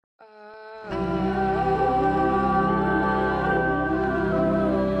You're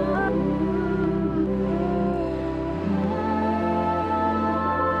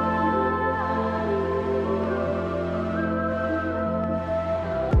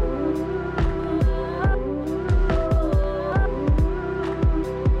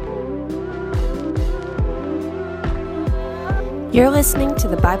listening to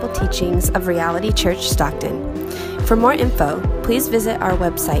the Bible teachings of Reality Church Stockton. For more info, please visit our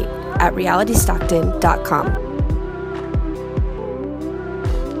website at realitystockton.com.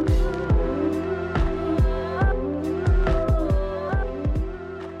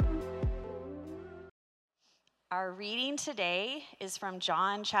 Our reading today is from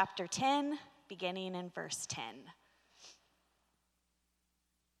John chapter 10, beginning in verse 10.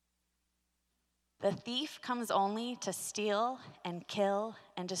 The thief comes only to steal and kill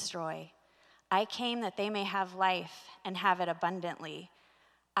and destroy. I came that they may have life and have it abundantly.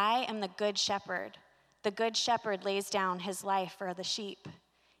 I am the good shepherd. The good shepherd lays down his life for the sheep.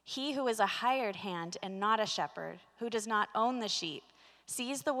 He who is a hired hand and not a shepherd, who does not own the sheep,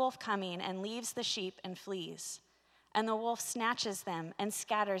 sees the wolf coming and leaves the sheep and flees. And the wolf snatches them and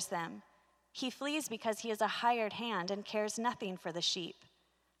scatters them. He flees because he is a hired hand and cares nothing for the sheep.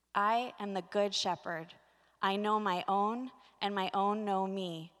 I am the good shepherd. I know my own, and my own know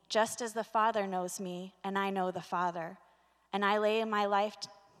me, just as the Father knows me, and I know the Father. And I lay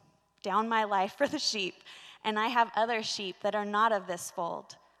down my life for the sheep, and I have other sheep that are not of this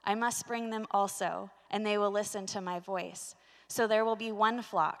fold. I must bring them also, and they will listen to my voice. So there will be one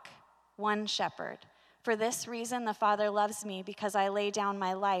flock, one shepherd. For this reason the Father loves me, because I lay down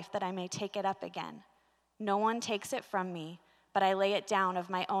my life that I may take it up again. No one takes it from me, but I lay it down of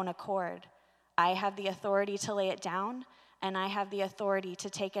my own accord. I have the authority to lay it down, and I have the authority to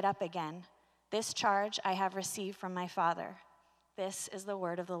take it up again. This charge I have received from my Father. This is the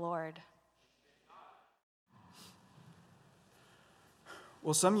word of the Lord.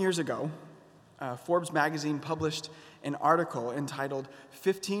 Well, some years ago, Forbes magazine published an article entitled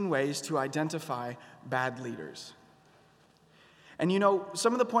 15 Ways to Identify Bad Leaders. And you know,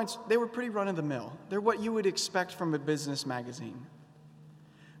 some of the points, they were pretty run-of-the-mill. They're what you would expect from a business magazine.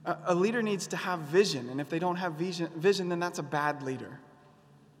 A leader needs to have vision, and if they don't have vision, then that's a bad leader.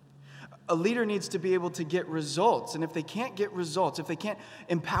 A leader needs to be able to get results, and if they can't get results, if they can't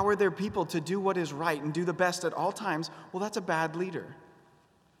empower their people to do what is right and do the best at all times, well, that's a bad leader.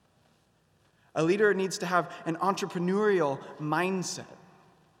 A leader needs to have an entrepreneurial mindset,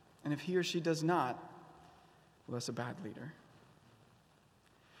 and if he or she does not, well, that's a bad leader.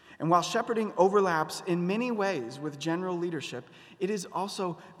 And while shepherding overlaps in many ways with general leadership, it is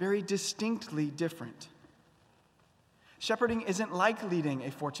also very distinctly different. Shepherding isn't like leading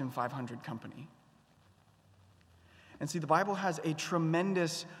a Fortune 500 company. And see, the Bible has a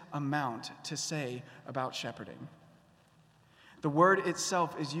tremendous amount to say about shepherding. The word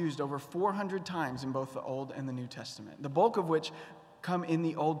itself is used over 400 times in both the Old and the New Testament, the bulk of which come in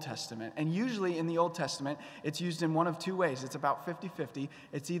the Old Testament. And usually in the Old Testament, it's used in one of two ways. It's about 50-50.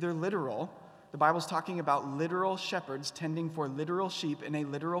 It's either literal. The Bible's talking about literal shepherds tending for literal sheep in a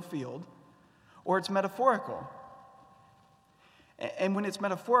literal field, or it's metaphorical. And when it's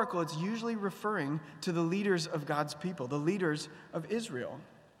metaphorical, it's usually referring to the leaders of God's people, the leaders of Israel.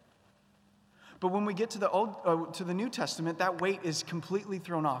 But when we get to the New Testament, that weight is completely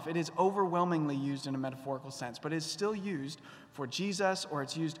thrown off. It is overwhelmingly used in a metaphorical sense, but it's still used for Jesus, or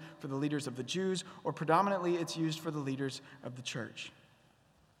it's used for the leaders of the Jews, or predominantly it's used for the leaders of the church.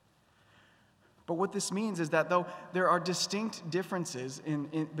 But what this means is that though there are distinct differences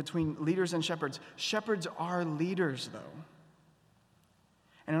between leaders and shepherds are leaders, though.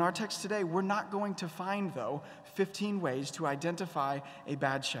 And in our text today, we're not going to find, though, 15 ways to identify a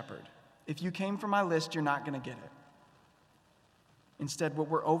bad shepherd. If you came from my list, you're not going to get it. Instead, what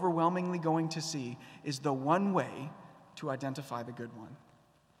we're overwhelmingly going to see is the one way to identify the good one.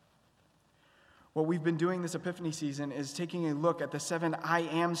 What we've been doing this Epiphany season is taking a look at the 7 I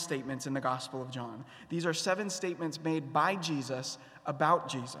am statements in the Gospel of John. These are 7 statements made by Jesus about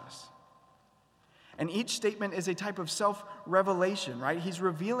Jesus. And each statement is a type of self-revelation, right? He's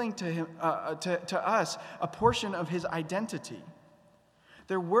revealing to us a portion of his identity.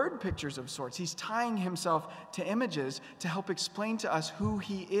 They're word pictures of sorts. He's tying himself to images to help explain to us who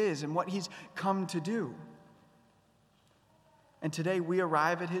he is and what he's come to do. And today we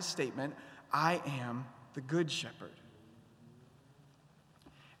arrive at his statement, I am the good shepherd.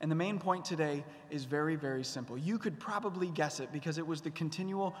 And the main point today is very, very simple. You could probably guess it because it was the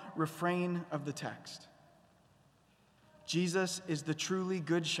continual refrain of the text. Jesus is the truly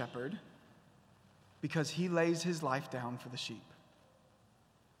good shepherd because he lays his life down for the sheep.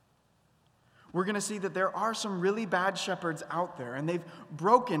 We're going to see that there are some really bad shepherds out there, and they've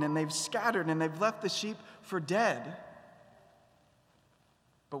broken and they've scattered and they've left the sheep for dead.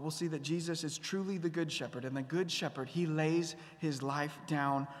 But we'll see that Jesus is truly the good shepherd, and the good shepherd, he lays his life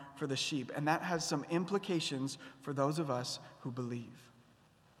down for the sheep. And that has some implications for those of us who believe.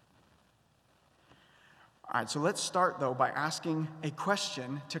 All right, so let's start, though, by asking a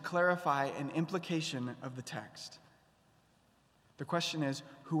question to clarify an implication of the text. The question is,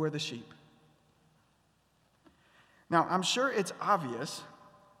 who are the sheep? Now, I'm sure it's obvious,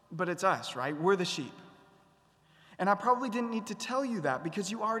 but it's us, right? We're the sheep. And I probably didn't need to tell you that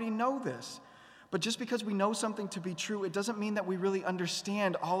because you already know this. But just because we know something to be true, it doesn't mean that we really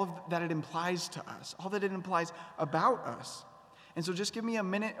understand all of that it implies to us, all that it implies about us. And so just give me a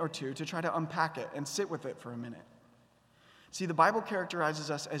minute or two to try to unpack it and sit with it for a minute. See, the Bible characterizes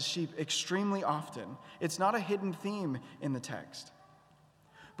us as sheep extremely often. It's not a hidden theme in the text.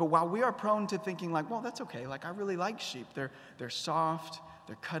 But while we are prone to thinking like, well, that's okay, like I really like sheep. They're soft,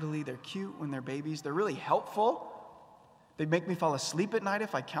 they're cuddly, they're cute when they're babies, they're really helpful. They make me fall asleep at night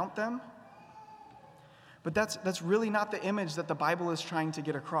if I count them. But that's really not the image that the Bible is trying to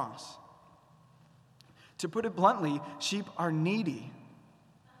get across. To put it bluntly, sheep are needy,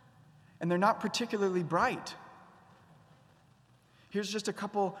 and they're not particularly bright. Here's just a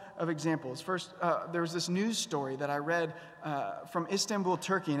couple of examples. First, there was this news story that I read from Istanbul,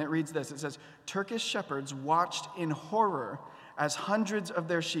 Turkey, and it reads this. It says, Turkish shepherds watched in horror as hundreds of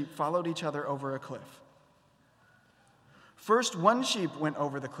their sheep followed each other over a cliff. First, one sheep went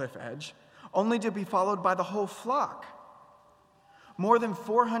over the cliff edge, only to be followed by the whole flock. More than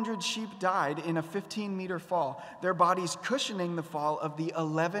 400 sheep died in a 15-meter fall, their bodies cushioning the fall of the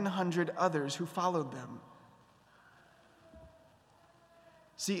 1,100 others who followed them.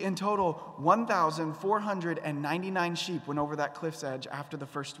 See, in total, 1,499 sheep went over that cliff's edge after the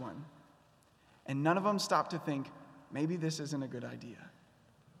first one. And none of them stopped to think, maybe this isn't a good idea.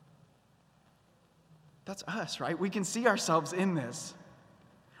 That's us, right? We can see ourselves in this.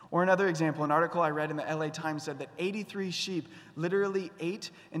 Or another example, an article I read in the LA Times said that 83 sheep literally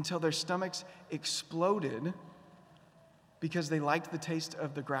ate until their stomachs exploded because they liked the taste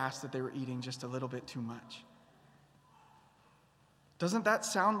of the grass that they were eating just a little bit too much. Doesn't that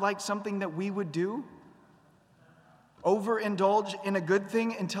sound like something that we would do? Overindulge in a good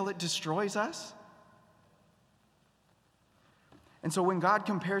thing until it destroys us? And so when God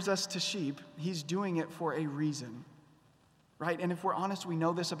compares us to sheep, he's doing it for a reason, right? And if we're honest, we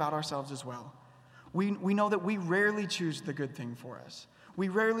know this about ourselves as well. We know that we rarely choose the good thing for us. We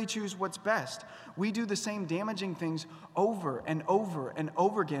rarely choose what's best. We do the same damaging things over and over and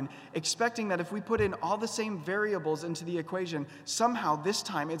over again, expecting that if we put in all the same variables into the equation, somehow this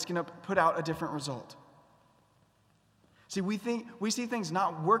time it's going to put out a different result. See, we see things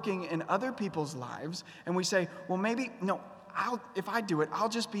not working in other people's lives, and we say, well, maybe, no, if I do it, I'll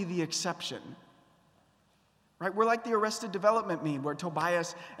just be the exception. Right? We're like the Arrested Development meme where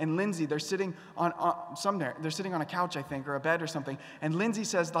Tobias and Lindsay, they're sitting they're sitting on a couch, I think, or a bed or something. And Lindsay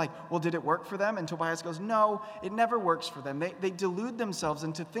says, like, well, did it work for them? And Tobias goes, no, it never works for them. They delude themselves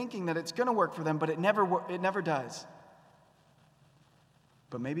into thinking that it's going to work for them, but it never does.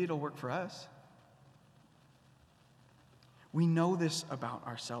 But maybe it'll work for us. We know this about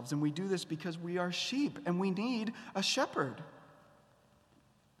ourselves, and we do this because we are sheep, and we need a shepherd.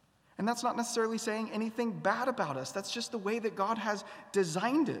 And that's not necessarily saying anything bad about us. That's just the way that God has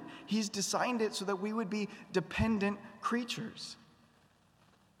designed it. He's designed it so that we would be dependent creatures.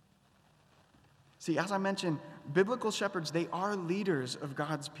 See, as I mentioned, biblical shepherds, they are leaders of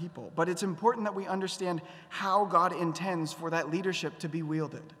God's people. But it's important that we understand how God intends for that leadership to be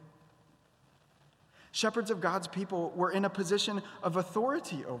wielded. Shepherds of God's people were in a position of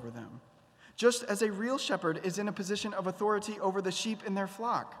authority over them, just as a real shepherd is in a position of authority over the sheep in their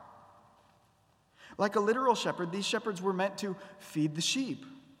flock. Like a literal shepherd, these shepherds were meant to feed the sheep.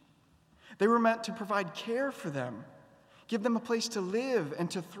 They were meant to provide care for them, give them a place to live and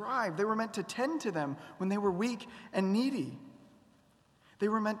to thrive. They were meant to tend to them when they were weak and needy. They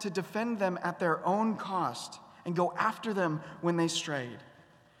were meant to defend them at their own cost and go after them when they strayed.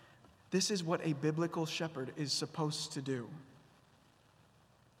 This is what a biblical shepherd is supposed to do.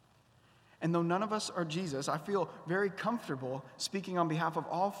 And though none of us are Jesus, I feel very comfortable speaking on behalf of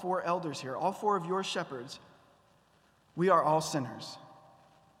all four elders here, all four of your shepherds. We are all sinners.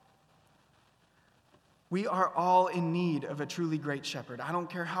 We are all in need of a truly great shepherd. I don't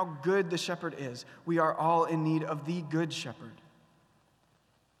care how good the shepherd is. We are all in need of the good shepherd.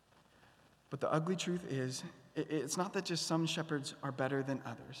 But the ugly truth is, it's not that just some shepherds are better than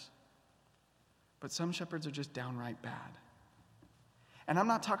others, but some shepherds are just downright bad. And I'm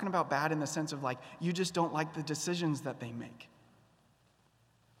not talking about bad in the sense of like, you just don't like the decisions that they make.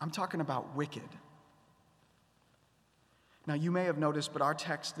 I'm talking about wicked. Now, you may have noticed, but our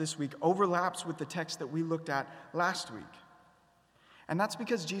text this week overlaps with the text that we looked at last week. And that's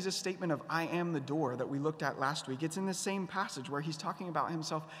because Jesus' statement of, I am the door, that we looked at last week, it's in the same passage where he's talking about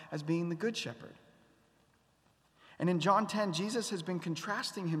himself as being the good shepherd. And in John 10, Jesus has been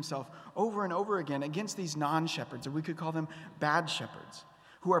contrasting himself over and over again against these non-shepherds, or we could call them bad shepherds,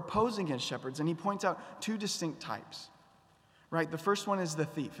 who are posing as shepherds. And he points out two distinct types. Right, the first one is the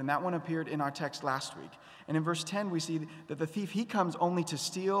thief, and that one appeared in our text last week. And in verse 10, we see that the thief, he comes only to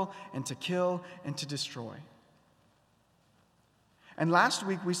steal and to kill and to destroy. And last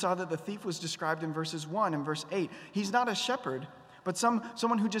week, we saw that the thief was described in verses 1 and verse 8. He's not a shepherd, but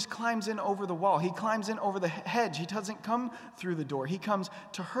someone who just climbs in over the wall. He climbs in over the hedge. He doesn't come through the door. He comes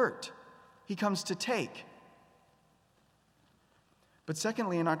to hurt. He comes to take. But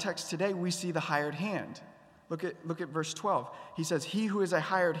secondly, in our text today, we see the hired hand. Look at verse 12. He says, he who is a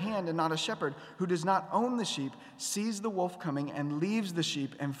hired hand and not a shepherd, who does not own the sheep, sees the wolf coming and leaves the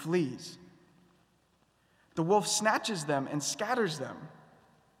sheep and flees. The wolf snatches them and scatters them.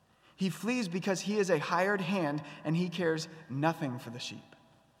 He flees because he is a hired hand and he cares nothing for the sheep.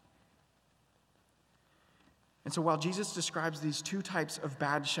 And so while Jesus describes these two types of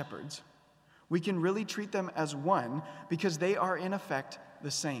bad shepherds, we can really treat them as one because they are in effect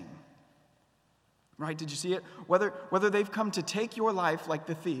the same. Right? Did you see it? Whether they've come to take your life like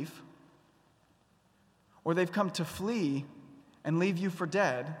the thief, or they've come to flee and leave you for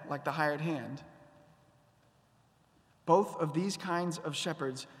dead like the hired hand, both of these kinds of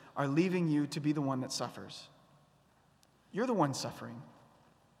shepherds are leaving you to be the one that suffers. You're the one suffering,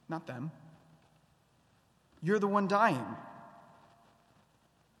 not them. You're the one dying.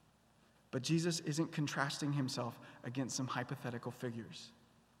 But Jesus isn't contrasting himself against some hypothetical figures.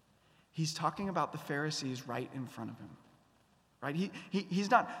 He's talking about the Pharisees right in front of him. Right? He's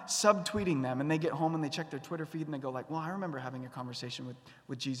not subtweeting them and they get home and they check their Twitter feed and they go like, well, I remember having a conversation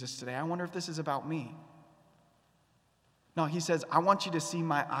with Jesus today. I wonder if this is about me. No, he says, I want you to see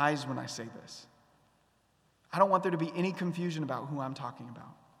my eyes when I say this. I don't want there to be any confusion about who I'm talking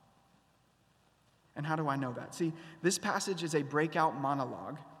about. And how do I know that? See, this passage is a breakout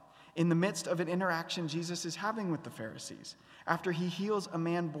monologue in the midst of an interaction Jesus is having with the Pharisees after he heals a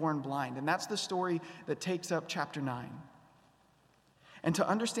man born blind. And that's the story that takes up chapter 9. And to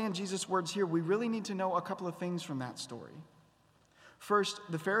understand Jesus' words here, we really need to know a couple of things from that story. First,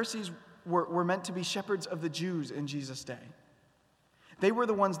 the Pharisees were meant to be shepherds of the Jews in Jesus' day. They were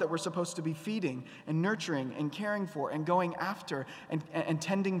the ones that were supposed to be feeding and nurturing and caring for and going after and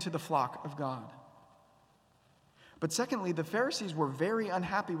tending to the flock of God. But secondly, the Pharisees were very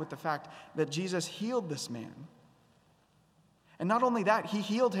unhappy with the fact that Jesus healed this man. And not only that, he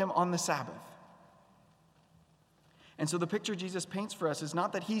healed him on the Sabbath. And so the picture Jesus paints for us is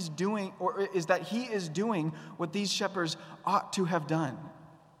not that he's doing, or is that he is doing what these shepherds ought to have done.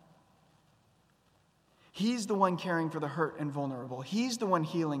 He's the one caring for the hurt and vulnerable. He's the one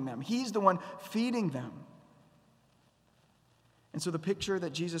healing them. He's the one feeding them. And so the picture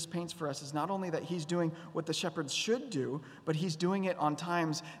that Jesus paints for us is not only that he's doing what the shepherds should do, but he's doing it on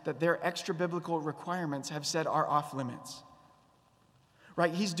times that their extra-biblical requirements have said are off limits.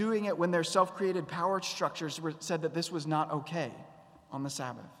 Right? He's doing it when their self-created power structures said that this was not okay on the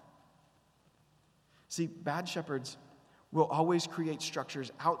Sabbath. See, bad shepherds will always create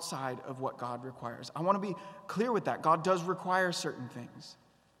structures outside of what God requires. I want to be clear with that. God does require certain things.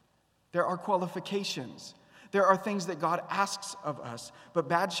 There are qualifications. There are things that God asks of us, but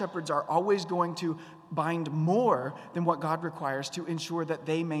bad shepherds are always going to bind more than what God requires to ensure that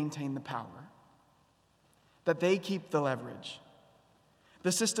they maintain the power, that they keep the leverage.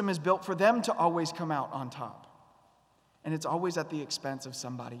 The system is built for them to always come out on top, and it's always at the expense of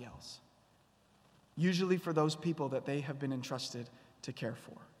somebody else, usually for those people that they have been entrusted to care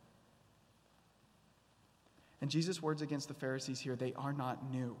for. And Jesus' words against the Pharisees here, they are not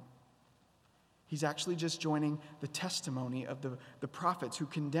new. He's actually just joining the testimony of the prophets who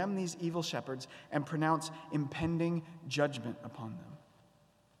condemn these evil shepherds and pronounce impending judgment upon them.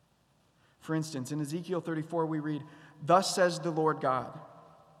 For instance, in Ezekiel 34, we read, "Thus says the Lord God,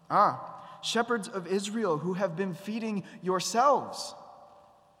 shepherds of Israel who have been feeding yourselves.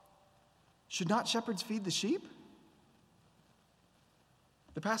 Should not shepherds feed the sheep?"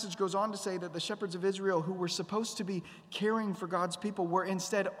 The passage goes on to say that the shepherds of Israel who were supposed to be caring for God's people were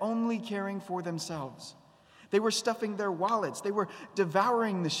instead only caring for themselves. They were stuffing their wallets. They were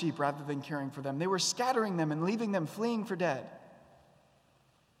devouring the sheep rather than caring for them. They were scattering them and leaving them fleeing for dead.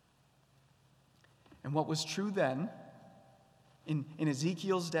 And what was true then, in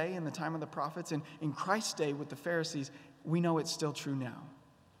Ezekiel's day, in the time of the prophets, and in Christ's day with the Pharisees, we know it's still true now.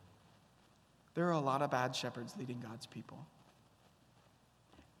 There are a lot of bad shepherds leading God's people.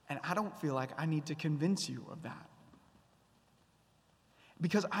 And I don't feel like I need to convince you of that.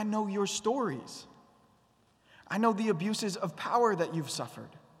 Because I know your stories. I know the abuses of power that you've suffered.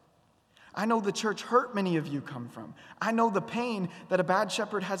 I know the church hurt many of you come from. I know the pain that a bad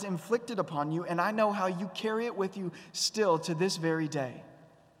shepherd has inflicted upon you, and I know how you carry it with you still to this very day.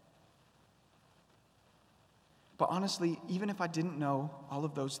 But honestly, even if I didn't know all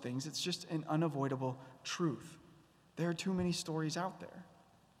of those things, it's just an unavoidable truth. There are too many stories out there.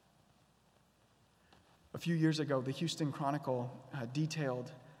 A few years ago, the Houston Chronicle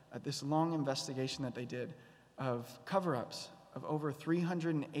detailed this long investigation that they did of cover-ups of over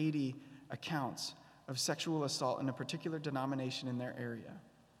 380 accounts of sexual assault in a particular denomination in their area.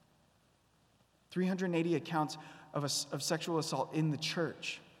 380 accounts of sexual assault in the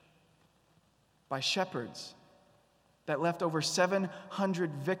church by shepherds that left over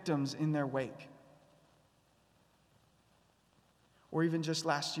 700 victims in their wake. Or even just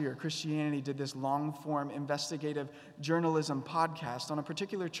last year, Christianity did this long-form investigative journalism podcast on a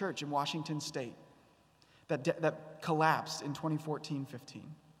particular church in Washington State that collapsed in 2014-15.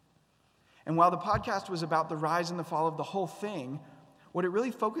 And while the podcast was about the rise and the fall of the whole thing, what it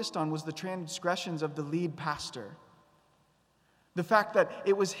really focused on was the transgressions of the lead pastor. The fact that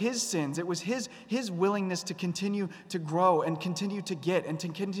it was his sins, it was his willingness to continue to grow and continue to get and to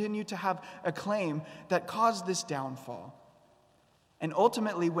continue to have a claim that caused this downfall. And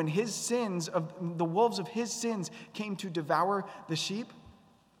ultimately, when the wolves of his sins came to devour the sheep,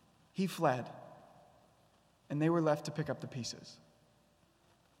 he fled. And they were left to pick up the pieces.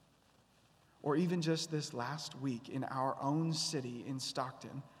 Or even just this last week in our own city in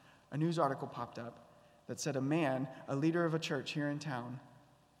Stockton, a news article popped up that said a man, a leader of a church here in town,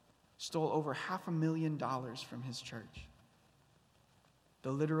 stole over $500,000 from his church.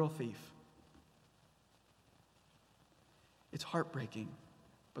 The literal thief. It's heartbreaking,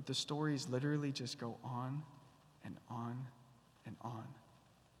 but the stories literally just go on and on and on.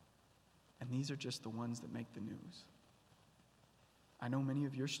 And these are just the ones that make the news. I know many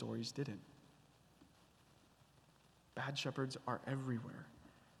of your stories didn't. Bad shepherds are everywhere.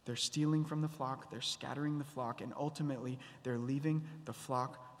 They're stealing from the flock, they're scattering the flock, and ultimately they're leaving the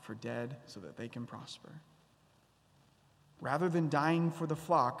flock for dead so that they can prosper. Rather than dying for the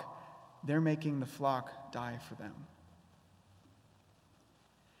flock, they're making the flock die for them.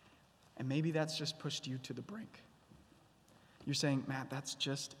 And maybe that's just pushed you to the brink. You're saying, Matt, that's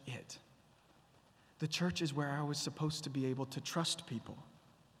just it. The church is where I was supposed to be able to trust people.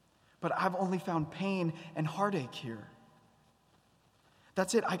 But I've only found pain and heartache here.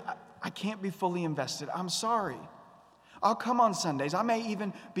 That's it. I can't be fully invested. I'm sorry. I'll come on Sundays. I may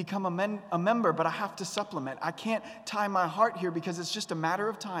even become a member, but I have to supplement. I can't tie my heart here because it's just a matter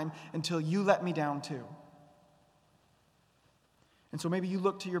of time until you let me down too. And so maybe you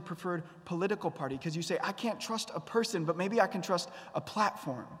look to your preferred political party because you say, I can't trust a person, but maybe I can trust a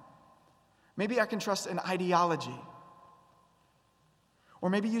platform. Maybe I can trust an ideology. Or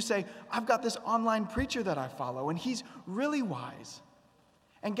maybe you say, I've got this online preacher that I follow, and he's really wise.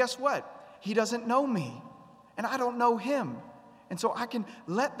 And guess what? He doesn't know me, and I don't know him. And so I can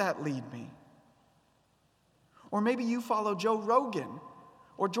let that lead me. Or maybe you follow Joe Rogan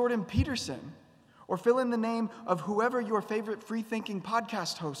or Jordan Peterson, or fill in the name of whoever your favorite free-thinking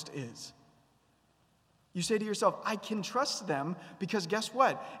podcast host is. You say to yourself, I can trust them because guess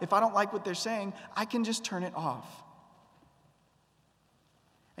what? If I don't like what they're saying, I can just turn it off.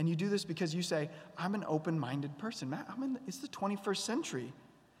 And you do this because you say, I'm an open-minded person. Matt, it's the 21st century.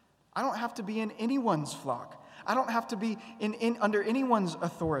 I don't have to be in anyone's flock. I don't have to be under anyone's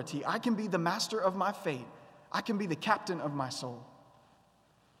authority. I can be the master of my fate. I can be the captain of my soul.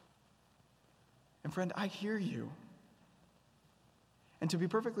 And friend, I hear you. And to be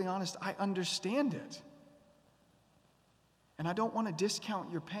perfectly honest, I understand it. And I don't want to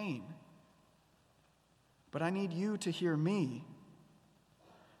discount your pain. But I need you to hear me.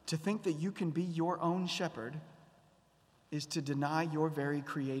 To think that you can be your own shepherd is to deny your very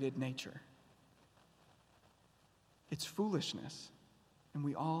created nature. It's foolishness, and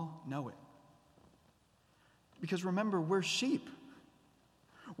we all know it. Because remember, we're sheep.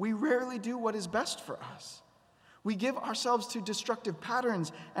 We rarely do what is best for us. We give ourselves to destructive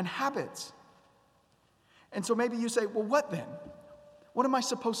patterns and habits. And so maybe you say, well, what then? What am I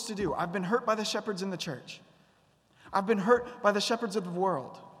supposed to do? I've been hurt by the shepherds in the church. I've been hurt by the shepherds of the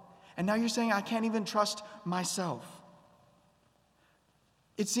world. And now you're saying I can't even trust myself.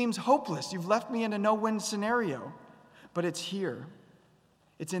 It seems hopeless. You've left me in a no-win scenario. But it's here.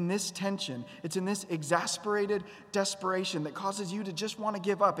 It's in this tension. It's in this exasperated desperation that causes you to just want to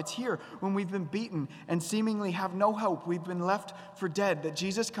give up. It's here when we've been beaten and seemingly have no hope. We've been left for dead, that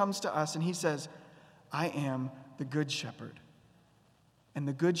Jesus comes to us and he says, I am the good shepherd. And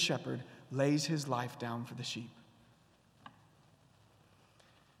the good shepherd lays his life down for the sheep.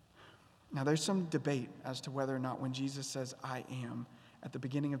 Now, there's some debate as to whether or not when Jesus says, I am, at the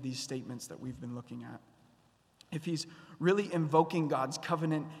beginning of these statements that we've been looking at, if he's really invoking God's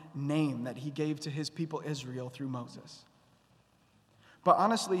covenant name that he gave to his people Israel through Moses. But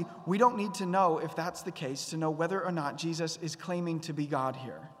honestly, we don't need to know if that's the case to know whether or not Jesus is claiming to be God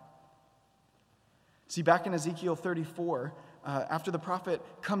here. See, back in Ezekiel 34, after the prophet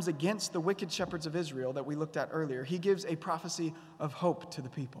comes against the wicked shepherds of Israel that we looked at earlier, he gives a prophecy of hope to the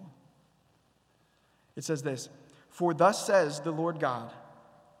people. It says this, for thus says the Lord God,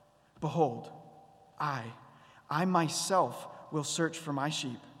 behold, I myself will search for my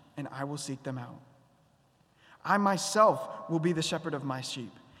sheep, and I will seek them out. I myself will be the shepherd of my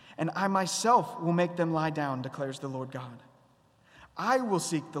sheep, and I myself will make them lie down, declares the Lord God. I will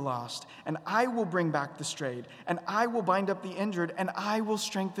seek the lost, and I will bring back the strayed, and I will bind up the injured, and I will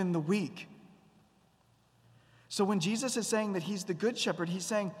strengthen the weak. So when Jesus is saying that he's the good shepherd, he's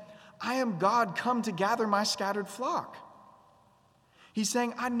saying, I am God come to gather my scattered flock. He's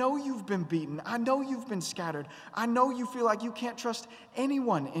saying, I know you've been beaten. I know you've been scattered. I know you feel like you can't trust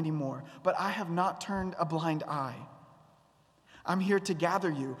anyone anymore, but I have not turned a blind eye. I'm here to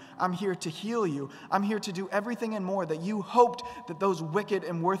gather you. I'm here to heal you. I'm here to do everything and more that you hoped that those wicked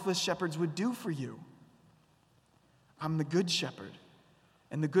and worthless shepherds would do for you. I'm the good shepherd,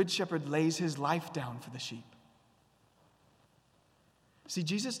 and the good shepherd lays his life down for the sheep. See,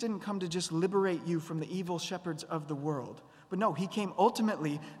 Jesus didn't come to just liberate you from the evil shepherds of the world. But no, he came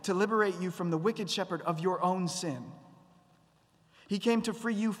ultimately to liberate you from the wicked shepherd of your own sin. He came to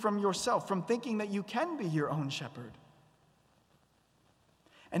free you from yourself, from thinking that you can be your own shepherd.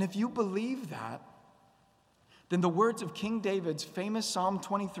 And if you believe that, then the words of King David's famous Psalm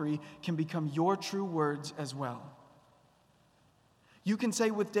 23 can become your true words as well. You can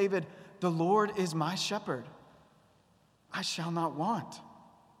say with David, the Lord is my shepherd. I shall not want.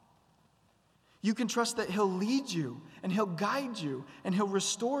 You can trust that he'll lead you, and he'll guide you, and he'll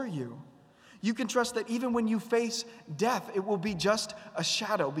restore you. You can trust that even when you face death, it will be just a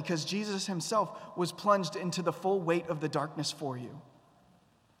shadow because Jesus himself was plunged into the full weight of the darkness for you.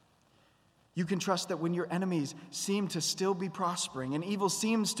 You can trust that when your enemies seem to still be prospering and evil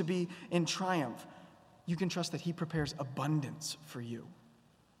seems to be in triumph, you can trust that he prepares abundance for you.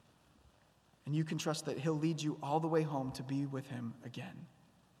 And you can trust that he'll lead you all the way home to be with him again.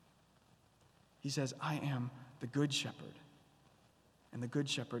 He says, I am the good shepherd, and the good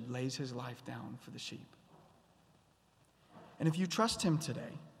shepherd lays his life down for the sheep. And if you trust him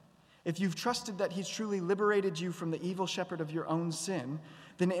today, if you've trusted that he's truly liberated you from the evil shepherd of your own sin,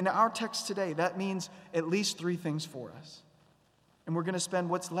 then in our text today, that means at least three things for us. And we're going to spend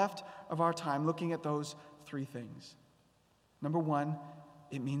what's left of our time looking at those three things. Number one,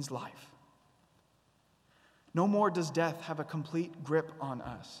 it means life. No more does death have a complete grip on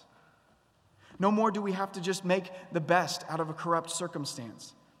us. No more do we have to just make the best out of a corrupt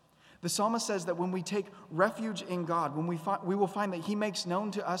circumstance. The psalmist says that when we take refuge in God, we will find that he makes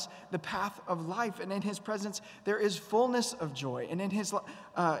known to us the path of life, and in his presence there is fullness of joy, and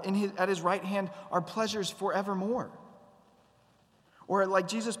at his right hand are pleasures forevermore. Or like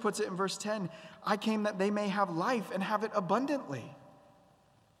Jesus puts it in verse 10, I came that they may have life and have it abundantly.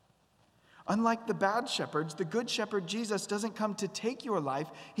 Unlike the bad shepherds, the good shepherd Jesus doesn't come to take your life,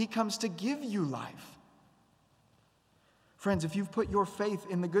 he comes to give you life. Friends, if you've put your faith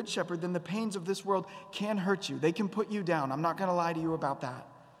in the good shepherd, then the pains of this world can hurt you. They can put you down. I'm not going to lie to you about that.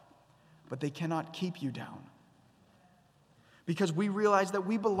 But they cannot keep you down. Because we realize that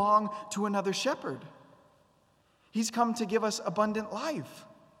we belong to another shepherd. He's come to give us abundant life.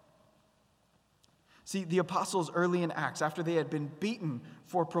 See, the apostles early in Acts, after they had been beaten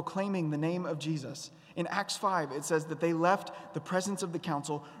for proclaiming the name of Jesus, in Acts 5, it says that they left the presence of the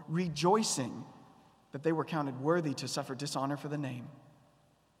council rejoicing that they were counted worthy to suffer dishonor for the name.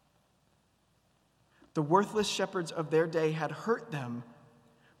 The worthless shepherds of their day had hurt them,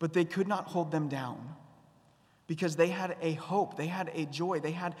 but they could not hold them down because they had a hope, they had a joy,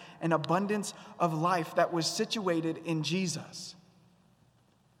 they had an abundance of life that was situated in Jesus.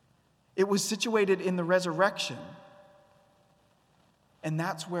 It was situated in the resurrection. And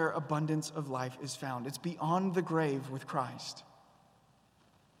that's where abundance of life is found. It's beyond the grave with Christ.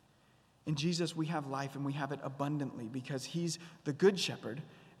 In Jesus, we have life, and we have it abundantly because he's the good shepherd,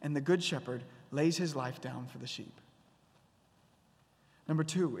 and the good shepherd lays his life down for the sheep. Number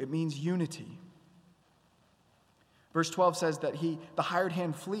 2, it means unity. Verse 12 says that the hired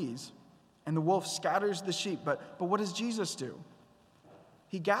hand flees and the wolf scatters the sheep. But what does Jesus do?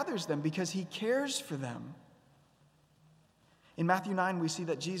 He gathers them because he cares for them. In Matthew 9, we see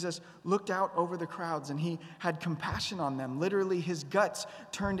that Jesus looked out over the crowds and he had compassion on them. Literally, his guts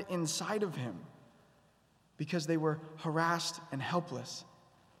turned inside of him because they were harassed and helpless,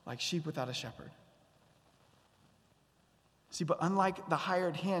 like sheep without a shepherd. See, but unlike the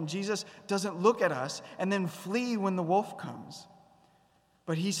hired hand, Jesus doesn't look at us and then flee when the wolf comes.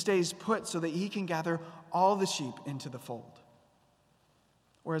 But he stays put so that he can gather all the sheep into the fold.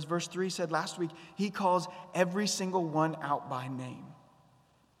 Or as verse 3 said last week, he calls every single one out by name.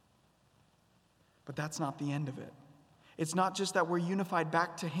 But that's not the end of it. It's not just that we're unified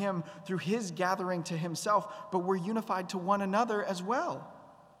back to him through his gathering to himself, but we're unified to one another as well.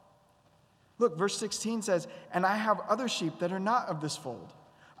 Look, verse 16 says, "And I have other sheep that are not of this fold.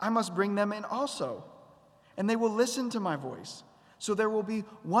 I must bring them in also, and they will listen to my voice. So there will be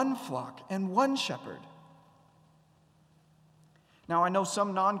one flock and one shepherd." Now, I know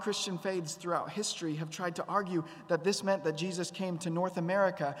some non-Christian faiths throughout history have tried to argue that this meant that Jesus came to North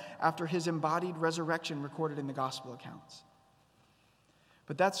America after his embodied resurrection recorded in the gospel accounts.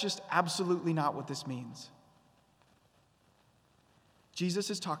 But that's just absolutely not what this means. Jesus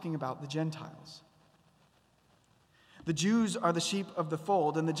is talking about the Gentiles. The Jews are the sheep of the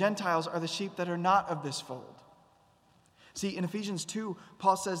fold, and the Gentiles are the sheep that are not of this fold. See, in Ephesians 2,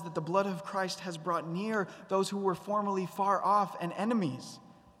 Paul says that the blood of Christ has brought near those who were formerly far off and enemies.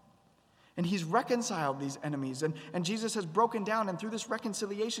 And he's reconciled these enemies. And Jesus has broken down, and through this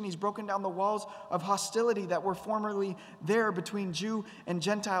reconciliation, he's broken down the walls of hostility that were formerly there between Jew and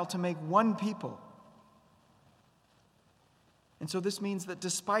Gentile to make one people. And so this means that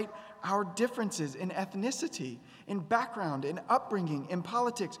despite our differences in ethnicity, in background, in upbringing, in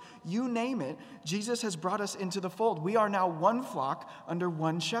politics, you name it, Jesus has brought us into the fold. We are now one flock under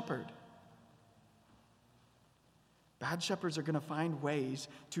one shepherd. Bad shepherds are going to find ways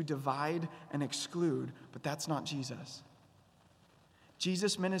to divide and exclude, but that's not Jesus.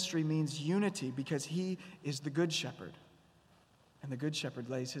 Jesus' ministry means unity because he is the good shepherd, and the good shepherd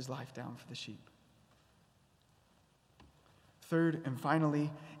lays his life down for the sheep. Third and finally,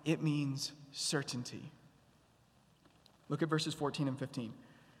 it means certainty. Look at verses 14 and 15.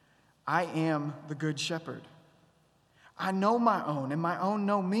 "I am the good shepherd. I know my own, and my own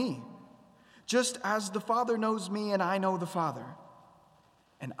know me, just as the Father knows me, and I know the Father.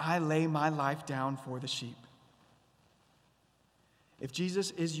 And I lay my life down for the sheep." If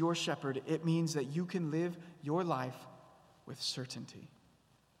Jesus is your shepherd, it means that you can live your life with certainty.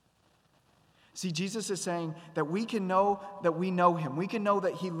 See, Jesus is saying that we can know that we know him. We can know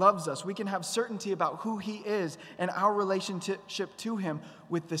that he loves us. We can have certainty about who he is and our relationship to him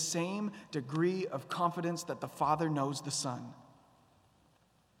with the same degree of confidence that the Father knows the Son.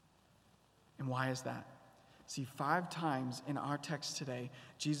 And why is that? See, 5 times in our text today,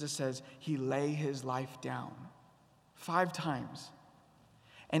 Jesus says he lay his life down. 5 times.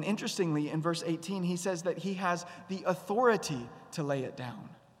 And interestingly, in verse 18, he says that he has the authority to lay it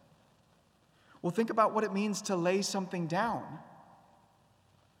down. Well, think about what it means to lay something down.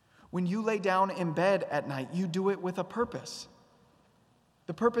 When you lay down in bed at night, you do it with a purpose.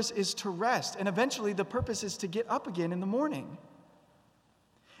 The purpose is to rest, and eventually the purpose is to get up again in the morning.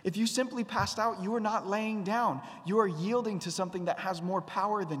 If you simply passed out, you are not laying down. You are yielding to something that has more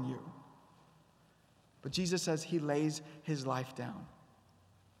power than you. But Jesus says he lays his life down.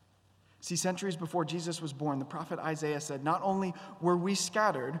 See, centuries before Jesus was born, the prophet Isaiah said, "Not only were we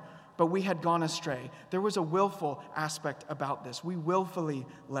scattered, but we had gone astray." There was a willful aspect about this. We willfully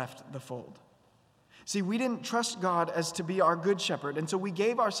left the fold. See, we didn't trust God as to be our good shepherd, and so we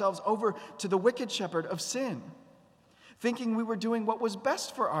gave ourselves over to the wicked shepherd of sin, thinking we were doing what was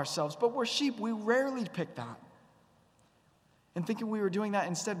best for ourselves, but we're sheep. We rarely pick that. And thinking we were doing that,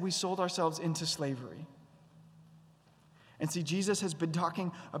 instead we sold ourselves into slavery. And see, Jesus has been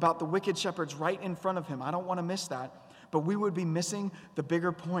talking about the wicked shepherds right in front of him. I don't want to miss that. But we would be missing the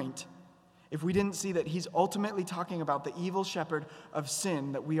bigger point if we didn't see that he's ultimately talking about the evil shepherd of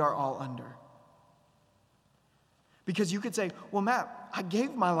sin that we are all under. Because you could say, "Well, Matt, I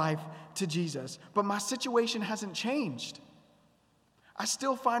gave my life to Jesus, but my situation hasn't changed. I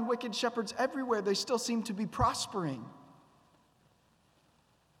still find wicked shepherds everywhere. They still seem to be prospering."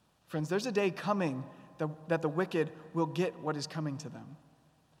 Friends, there's a day coming that the wicked will get what is coming to them.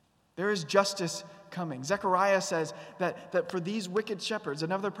 There is justice coming. Zechariah says that for these wicked shepherds,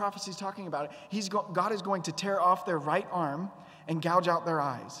 another prophecy is talking about it, God is going to tear off their right arm and gouge out their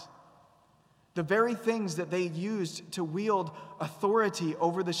eyes. The very things that they used to wield authority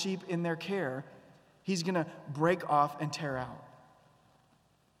over the sheep in their care, he's going to break off and tear out.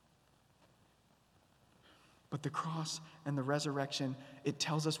 But the cross and the resurrection, it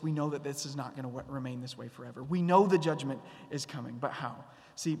tells us we know that this is not going to remain this way forever. We know the judgment is coming, but how?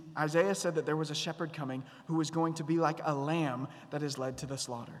 See, Isaiah said that there was a shepherd coming who was going to be like a lamb that is led to the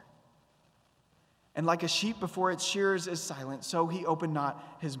slaughter. And like a sheep before its shearers is silent, so he opened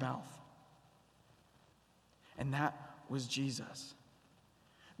not his mouth. And that was Jesus.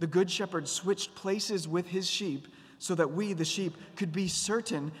 The good shepherd switched places with his sheep so that we, the sheep, could be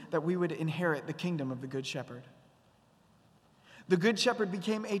certain that we would inherit the kingdom of the good shepherd. The good shepherd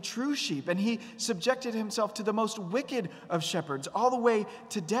became a true sheep, and he subjected himself to the most wicked of shepherds, all the way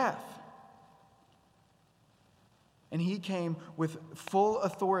to death. And he came with full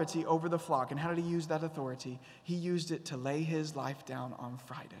authority over the flock. And how did he use that authority? He used it to lay his life down on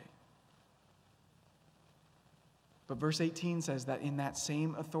Friday. But verse 18 says that in that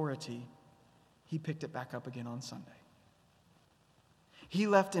same authority, he picked it back up again on Sunday. He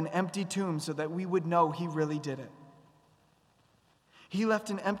left an empty tomb so that we would know he really did it. He left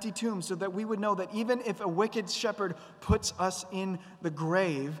an empty tomb so that we would know that even if a wicked shepherd puts us in the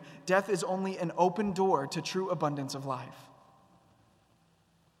grave, death is only an open door to true abundance of life.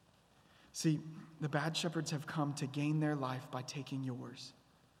 See, the bad shepherds have come to gain their life by taking yours.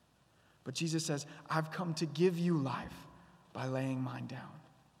 But Jesus says, I've come to give you life by laying mine down.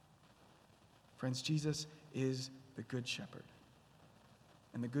 Friends, Jesus is the good shepherd.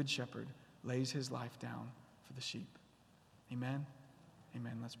 And the good shepherd lays his life down for the sheep. Amen?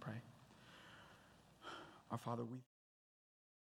 Amen. Let's pray. Our Father, we